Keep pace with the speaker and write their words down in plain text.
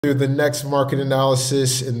To the next market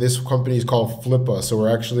analysis, and this company is called Flippa. So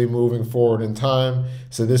we're actually moving forward in time.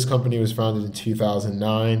 So this company was founded in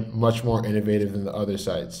 2009, much more innovative than the other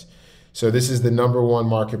sites. So this is the #1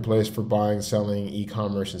 marketplace for buying and selling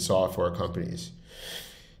e-commerce and software companies.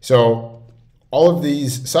 So all of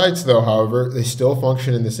these sites, though, however, they still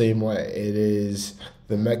function in the same way.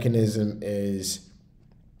 The mechanism is,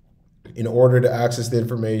 in order to access the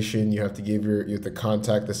information, you have to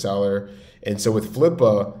contact the seller. And so with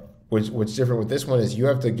Flippa, what's different with this one is you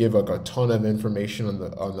have to give like a ton of information on the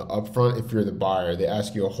upfront if you're the buyer. They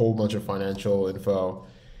ask you a whole bunch of financial info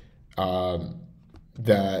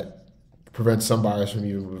that prevents some buyers from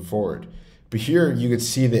even moving forward. But here you could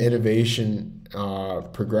see the innovation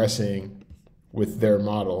progressing with their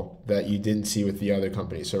model that you didn't see with the other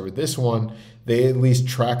companies. So with this one, they at least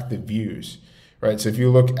track the views, right? So if you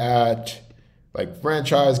look at like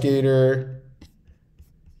FranchiseGator,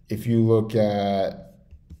 if you look at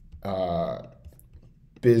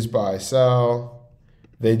Biz Buy Sell,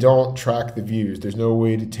 they don't track the views. There's no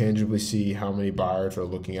way to tangibly see how many buyers are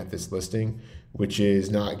looking at this listing, which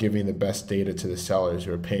is not giving the best data to the sellers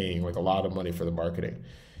who are paying like a lot of money for the marketing.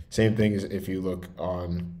 Same thing as if you look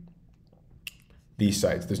on these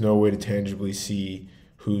sites. There's no way to tangibly see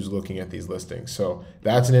who's looking at these listings. So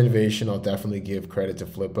that's an innovation I'll definitely give credit to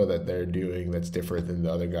Flippa that they're doing that's different than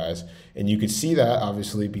the other guys. And you could see that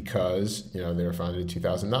obviously because they were founded in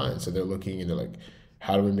 2009. So they're looking into like,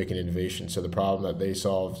 how do we make an innovation? So the problem that they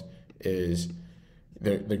solved is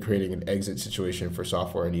they're creating an exit situation for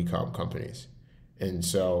software and e-com companies. And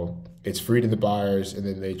so it's free to the buyers, and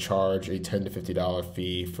then they charge a $10 to $50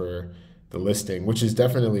 fee for the listing, which is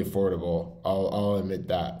definitely affordable. I'll admit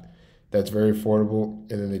that. That's very affordable,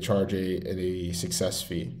 and then they charge a success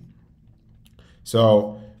fee.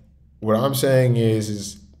 So what I'm saying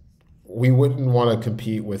is we wouldn't want to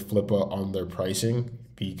compete with Flippa on their pricing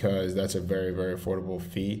because that's a very, very affordable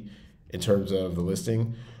fee in terms of the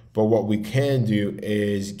listing. But what we can do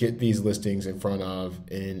is get these listings in front of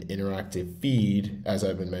an interactive feed, as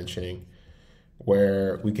I've been mentioning,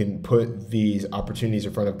 where we can put these opportunities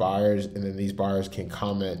in front of buyers, and then these buyers can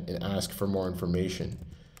comment and ask for more information.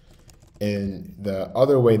 And the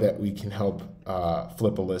other way that we can help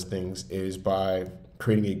Flippa listings is by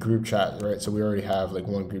creating a group chat, right? So we already have like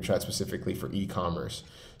one group chat specifically for e-commerce.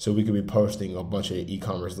 So we could be posting a bunch of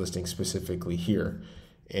e-commerce listings specifically here.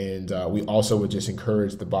 And we also would just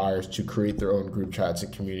encourage the buyers to create their own group chats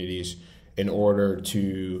and communities in order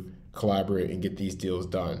to collaborate and get these deals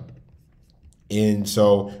done. And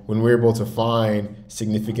so when we're able to find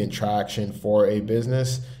significant traction for a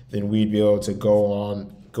business, then we'd be able to go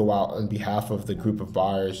out on behalf of the group of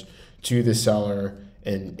buyers to the seller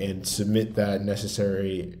and submit that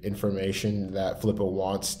necessary information that Flippa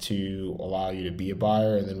wants to allow you to be a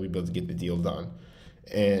buyer, and then we'd be able to get the deal done.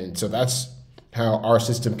 And so that's how our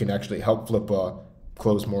system can actually help Flippa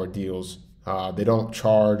close more deals. They don't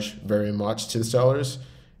charge very much to the sellers,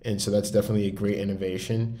 and so that's definitely a great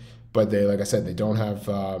innovation. But they, like I said, they don't have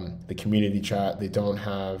the community chat. They don't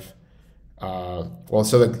have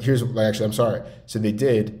So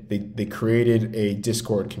they created a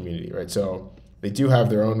Discord community, right? So they do have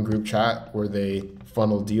their own group chat where they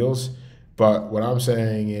funnel deals. But what I'm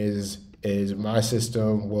saying is my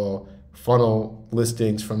system will funnel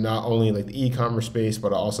listings from not only like the e-commerce space,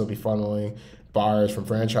 but I'll also be funneling buyers from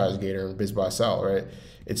FranchiseGator and Biz Buy Sell, right?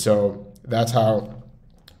 And so that's how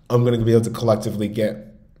I'm going to be able to collectively get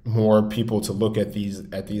more people to look at these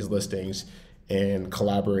listings and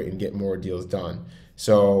collaborate and get more deals done.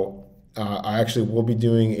 So I actually will be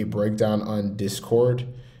doing a breakdown on Discord.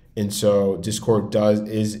 And so Discord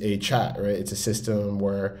is a chat, right? It's a system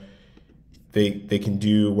where they can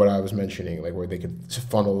do what I was mentioning, like where they can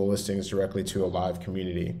funnel the listings directly to a live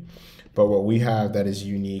community. But what we have that is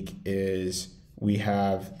unique is we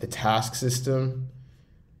have the task system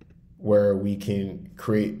where we can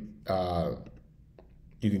create,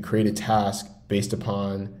 you can create a task based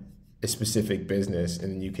upon a specific business,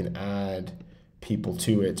 and then you can add people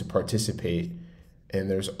to it to participate. And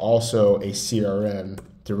there's also a CRM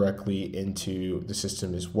directly into the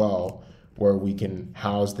system as well, where we can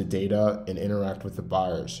house the data and interact with the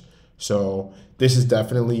buyers. So this is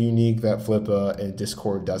definitely unique that Flippa and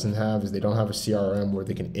Discord doesn't have, is they don't have a CRM where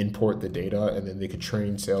they can import the data and then they could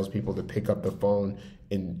train salespeople to pick up the phone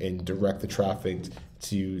and direct the traffic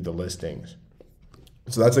to the listings.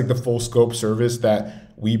 So that's like the full scope service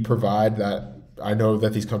that we provide that I know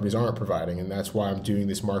that these companies aren't providing, and that's why I'm doing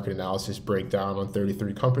this market analysis breakdown on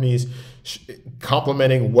 33 companies,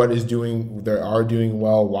 complementing what they are doing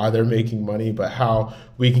well, why they're making money, but how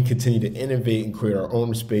we can continue to innovate and create our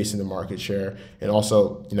own space in the market share, and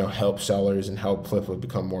also, help sellers and help Flippa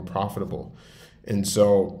become more profitable. And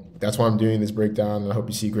so that's why I'm doing this breakdown, and I hope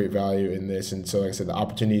you see great value in this. And so, like I said, the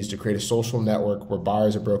opportunity is to create a social network where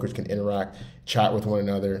buyers and brokers can interact, chat with one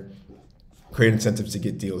another, create incentives to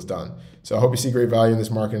get deals done. So I hope you see great value in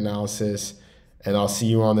this market analysis, and I'll see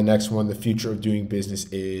you on the next one. The future of doing business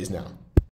is now.